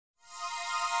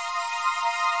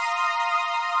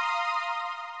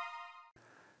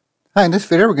Hi, in this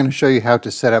video we're going to show you how to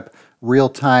set up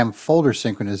real-time folder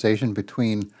synchronization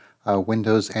between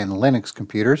Windows and Linux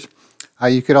computers.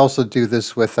 You could also do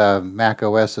this with Mac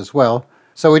OS as well.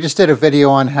 So we just did a video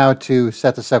on how to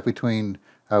set this up between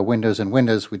Windows and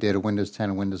Windows. We did a Windows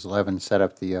 10 and Windows 11, set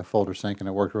up the folder sync, and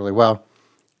it worked really well.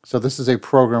 So this is a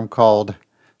program called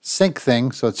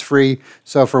Syncthing, so it's free.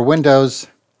 So for Windows,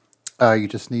 you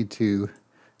just need to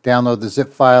download the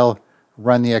zip file,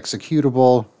 run the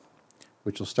executable,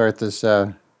 which will start this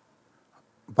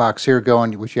box here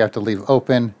going, which you have to leave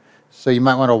open. So you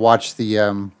might want to watch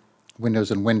the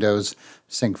Windows and Windows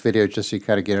sync video just so you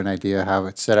kind of get an idea how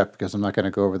it's set up, because I'm not going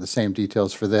to go over the same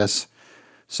details for this.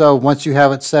 So once you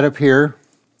have it set up here,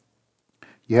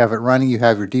 you have it running, you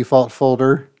have your default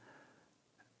folder,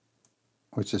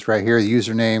 which is right here, the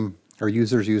username or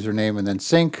user's username, and then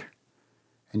sync.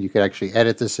 And you could actually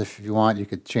edit this if you want. You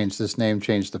could change this name,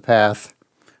 change the path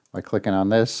by clicking on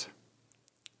this,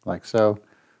 like so.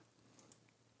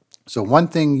 So one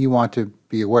thing you want to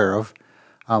be aware of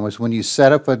is when you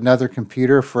set up another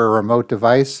computer for a remote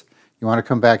device, you want to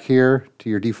come back here to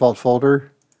your default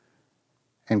folder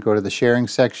and go to the sharing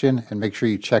section and make sure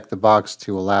you check the box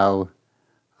to allow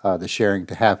the sharing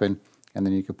to happen, and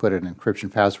then you can put an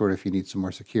encryption password if you need some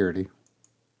more security.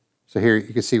 So here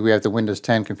you can see we have the Windows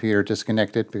 10 computer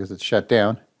disconnected because it's shut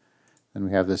down. Then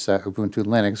we have this Ubuntu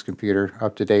Linux computer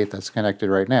up to date that's connected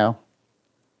right now.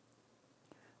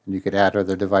 And you could add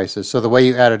other devices. So the way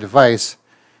you add a device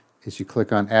is you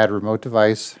click on Add Remote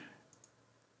Device.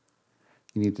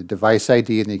 You need the device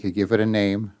ID, and then you could give it a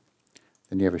name.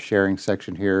 Then you have a sharing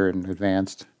section here in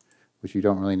Advanced, which you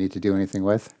don't really need to do anything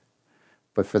with.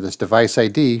 But for this device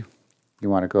ID, you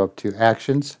want to go up to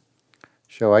Actions,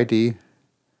 Show ID,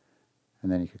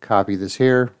 and then you could copy this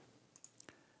here,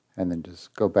 and then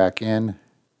just go back in,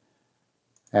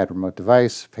 Add Remote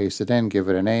Device, paste it in, give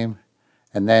it a name,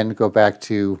 and then go back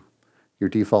to your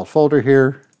default folder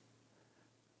here,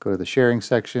 go to the sharing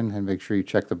section, and make sure you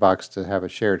check the box to have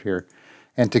it shared here.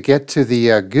 And to get to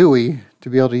the GUI, to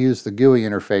be able to use the GUI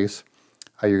interface,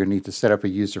 you're going to need to set up a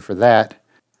user for that,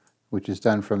 which is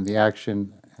done from the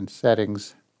Action and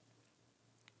Settings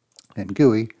and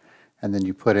GUI, and then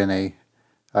you put in a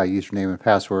username and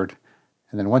password.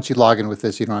 And then once you log in with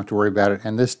this, you don't have to worry about it.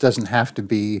 And this doesn't have to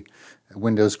be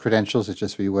Windows credentials. It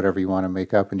just be whatever you want to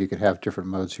make up, and you could have different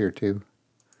modes here too.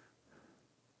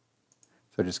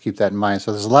 So just keep that in mind.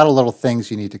 So there's a lot of little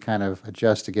things you need to kind of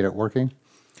adjust to get it working.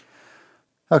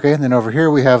 Okay, and then over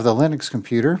here we have the Linux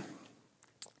computer.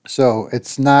 So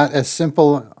it's not as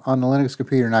simple on the Linux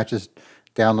computer, not just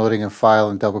downloading a file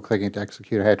and double-clicking to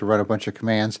execute. I had to run a bunch of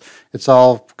commands. It's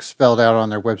all spelled out on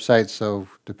their website, so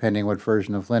depending what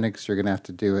version of Linux, you're going to have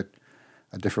to do it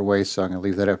a different way, so I'm going to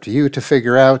leave that up to you to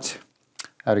figure out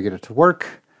how to get it to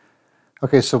work.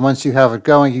 Okay, so once you have it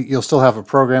going, you'll still have a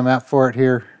program app for it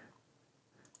here.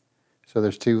 So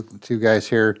there's two guys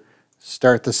here.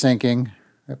 Start the syncing,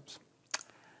 oops,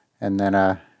 and then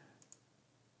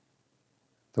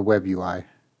the web UI.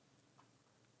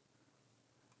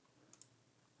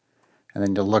 And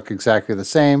then you'll look exactly the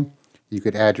same. You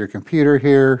could add your computer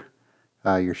here,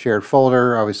 your shared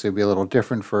folder. Obviously it'll be a little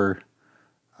different for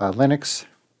Linux.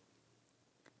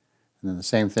 And then the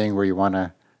same thing where you want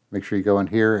to make sure you go in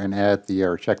here and add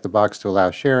or check the box to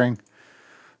allow sharing.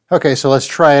 Okay, so let's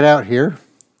try it out here.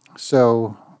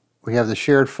 So we have the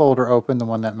shared folder open, the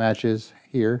one that matches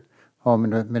here, Home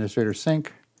and Administrator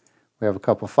Sync. We have a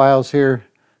couple files here.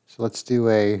 So let's do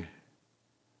a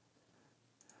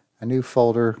new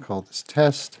folder called this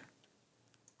test.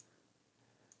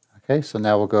 Okay, so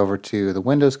now we'll go over to the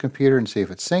Windows computer and see if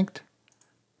it's synced.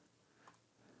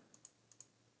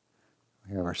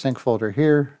 We have our sync folder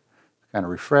here. Kind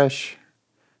of refresh.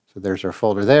 So there's our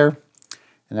folder there.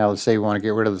 And now let's say we want to get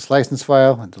rid of this license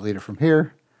file and delete it from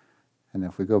here. And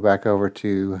if we go back over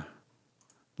to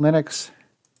Linux,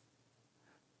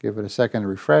 give it a second to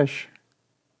refresh.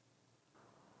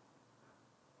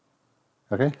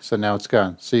 Okay, so now it's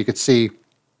gone. So you could see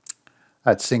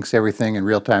it syncs everything in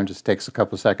real time, just takes a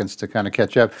couple seconds to kind of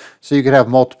catch up. So you could have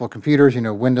multiple computers,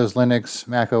 Windows, Linux,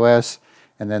 Mac OS,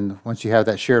 and then once you have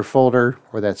that shared folder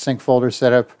or that sync folder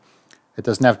set up, it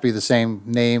doesn't have to be the same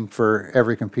name for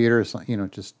every computer. So,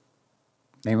 just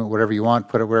name it whatever you want,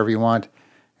 put it wherever you want,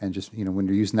 and just, when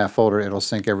you're using that folder, it'll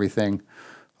sync everything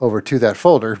over to that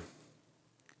folder.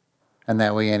 And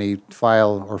that way any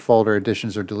file or folder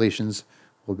additions or deletions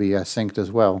will be synced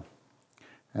as well.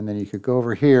 And then you could go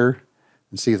over here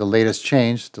and see the latest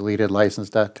change, deleted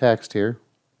license.txt here.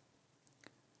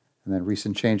 And then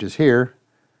recent changes here.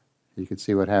 You can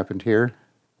see what happened here.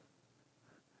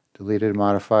 Deleted,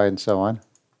 modified, and so on.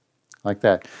 Like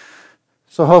that.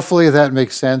 So hopefully that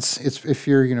makes sense. If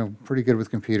you're, pretty good with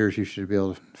computers, you should be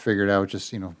able to figure it out,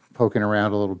 just, poking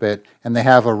around a little bit. And they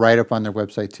have a write-up on their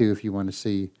website too if you want to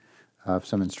see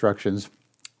some instructions.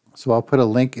 So I'll put a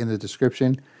link in the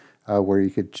description where you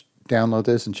could download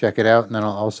this and check it out. And then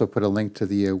I'll also put a link to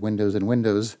the Windows and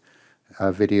Windows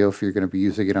video if you're going to be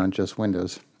using it on just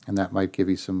Windows. And that might give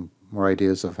you some more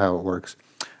ideas of how it works.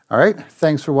 All right,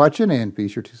 thanks for watching, and be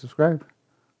sure to subscribe.